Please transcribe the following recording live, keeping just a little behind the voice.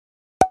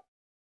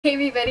Hey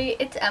everybody,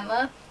 it's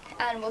Emma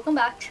and welcome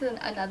back to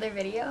another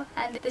video.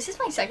 And this is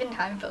my second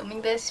time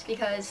filming this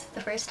because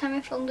the first time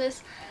I filmed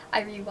this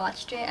I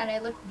rewatched it and I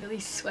look really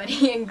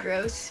sweaty and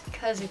gross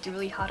because it's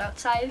really hot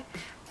outside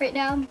right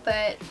now.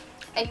 But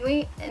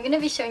anyway, I'm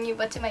gonna be showing you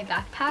what's in my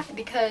backpack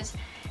because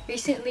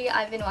recently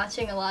I've been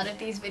watching a lot of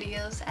these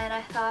videos and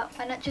I thought,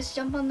 why not just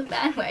jump on the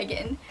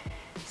bandwagon?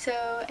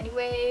 So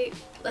anyway,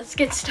 let's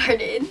get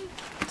started.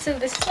 So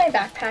this is my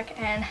backpack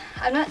and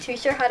I'm not too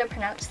sure how to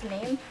pronounce the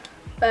name.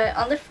 But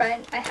on the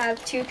front, I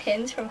have two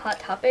pins from Hot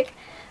Topic,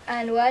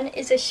 and one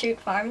is a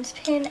Shoot Farms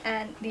pin,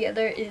 and the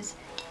other is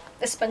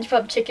a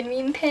SpongeBob chicken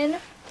meme pin.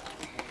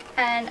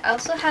 And I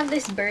also have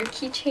this bird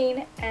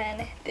keychain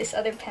and this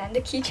other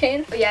panda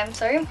keychain. But yeah, I'm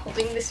sorry I'm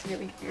holding this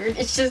really weird.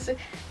 It's just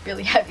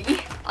really heavy.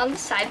 On the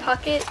side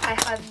pocket, I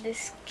have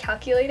this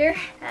calculator,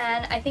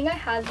 and I think I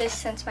had this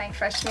since my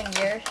freshman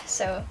year,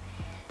 so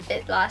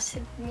it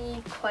lasted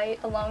me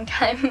quite a long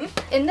time.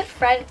 In the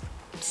front,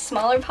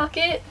 smaller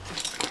pocket,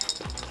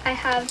 I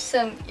have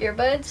some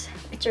earbuds,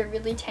 which are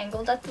really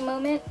tangled at the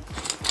moment,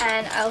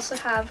 and I also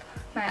have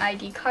my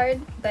ID card,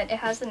 but it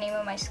has the name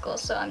of my school,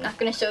 so I'm not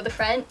going to show the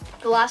front.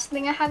 The last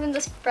thing I have in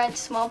this front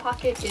small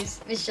pocket is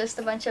just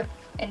a bunch of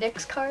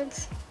index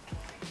cards,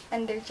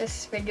 and they're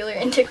just regular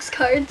index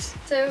cards.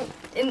 So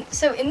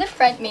in the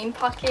front main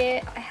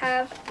pocket, I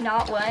have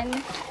not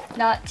one,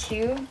 not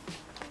two,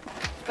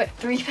 but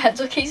 3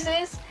 pencil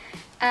cases.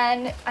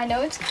 And I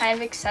know it's kind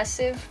of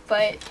excessive,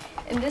 but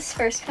in this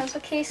first pencil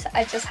case,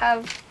 I just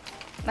have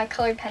my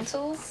colored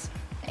pencils.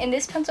 In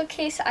this pencil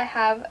case, I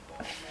have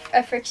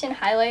a friction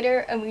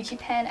highlighter, a Muji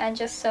pen, and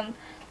just some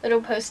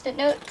little post-it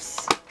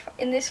notes.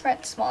 In this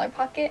front smaller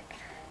pocket,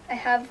 I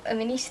have a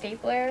mini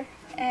stapler,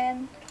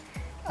 and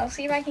I'll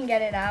see if I can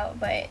get it out,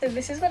 but so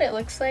this is what it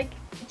looks like.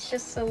 It's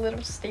just a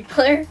little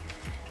stapler.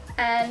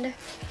 And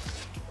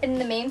in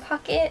the main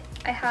pocket,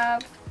 I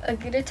have a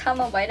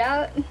Gudetama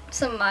whiteout,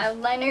 some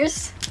mild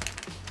liners,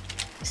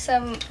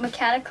 some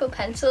mechanical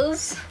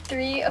pencils,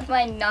 3 of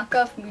my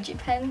knockoff Muji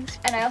pens,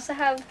 and I also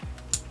have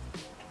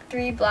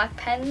 3 black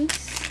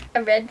pens,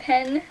 a red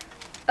pen,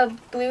 a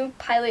blue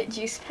Pilot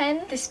juice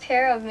pen, this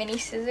pair of mini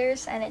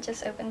scissors, and it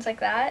just opens like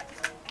that.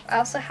 I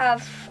also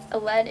have a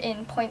lead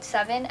in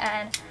 0.7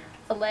 and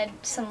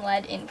some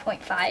lead in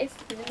 0.5,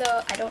 even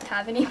though I don't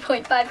have any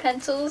 0.5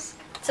 pencils.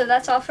 So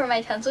that's all for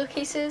my pencil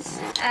cases.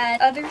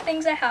 And other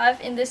things I have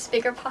in this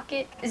bigger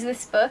pocket is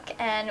this book,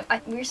 and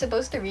we were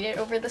supposed to read it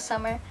over the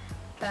summer,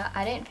 but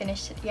I didn't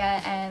finish it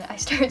yet and I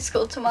start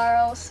school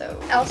tomorrow. So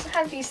I also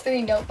have these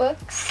 3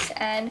 notebooks,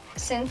 and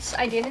since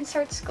I didn't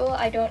start school,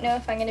 I don't know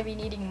if I'm going to be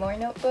needing more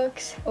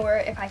notebooks or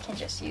if I can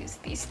just use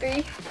these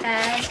 3.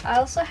 And I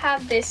also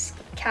have this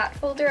cat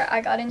folder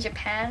I got in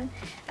Japan,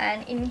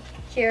 and in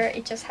here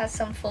it just has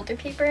some folder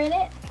paper in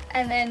it.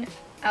 And then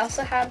I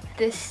also have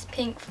this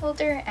pink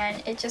folder,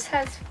 and it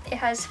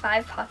has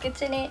 5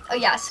 pockets in it. Oh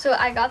yeah, so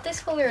I got this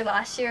folder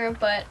last year,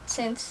 but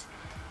since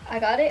I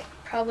got it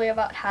probably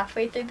about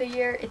halfway through the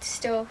year, it's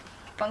still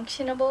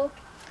functionable,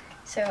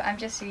 so I'm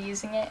just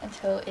reusing it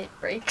until it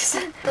breaks.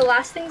 The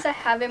last things I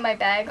have in my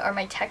bag are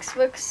my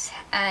textbooks,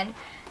 and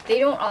they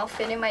don't all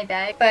fit in my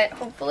bag, but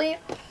hopefully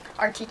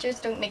our teachers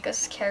don't make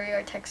us carry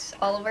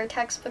all of our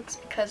textbooks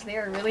because they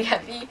are really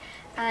heavy,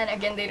 and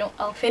again, they don't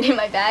all fit in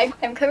my bag.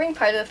 I'm covering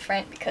part of the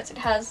front because it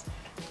has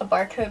a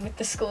barcode with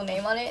the school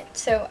name on it.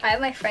 So I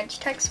have my French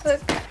textbook,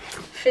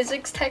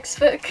 physics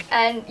textbook,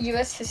 and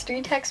US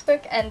history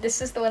textbook, and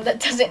this is the one that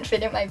doesn't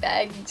fit in my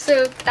bag.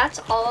 So that's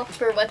all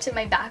for what's in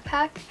my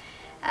backpack,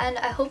 and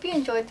I hope you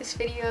enjoyed this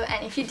video,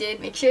 and if you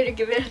did, make sure to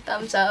give it a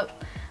thumbs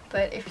up,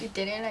 but if you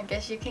didn't, I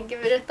guess you can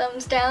give it a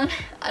thumbs down.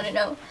 I don't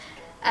know.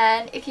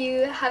 And if you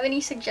have any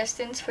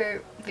suggestions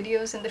for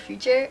videos in the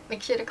future,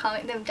 make sure to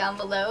comment them down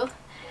below.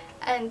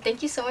 And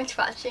thank you so much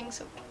for watching,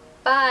 so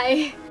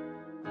bye!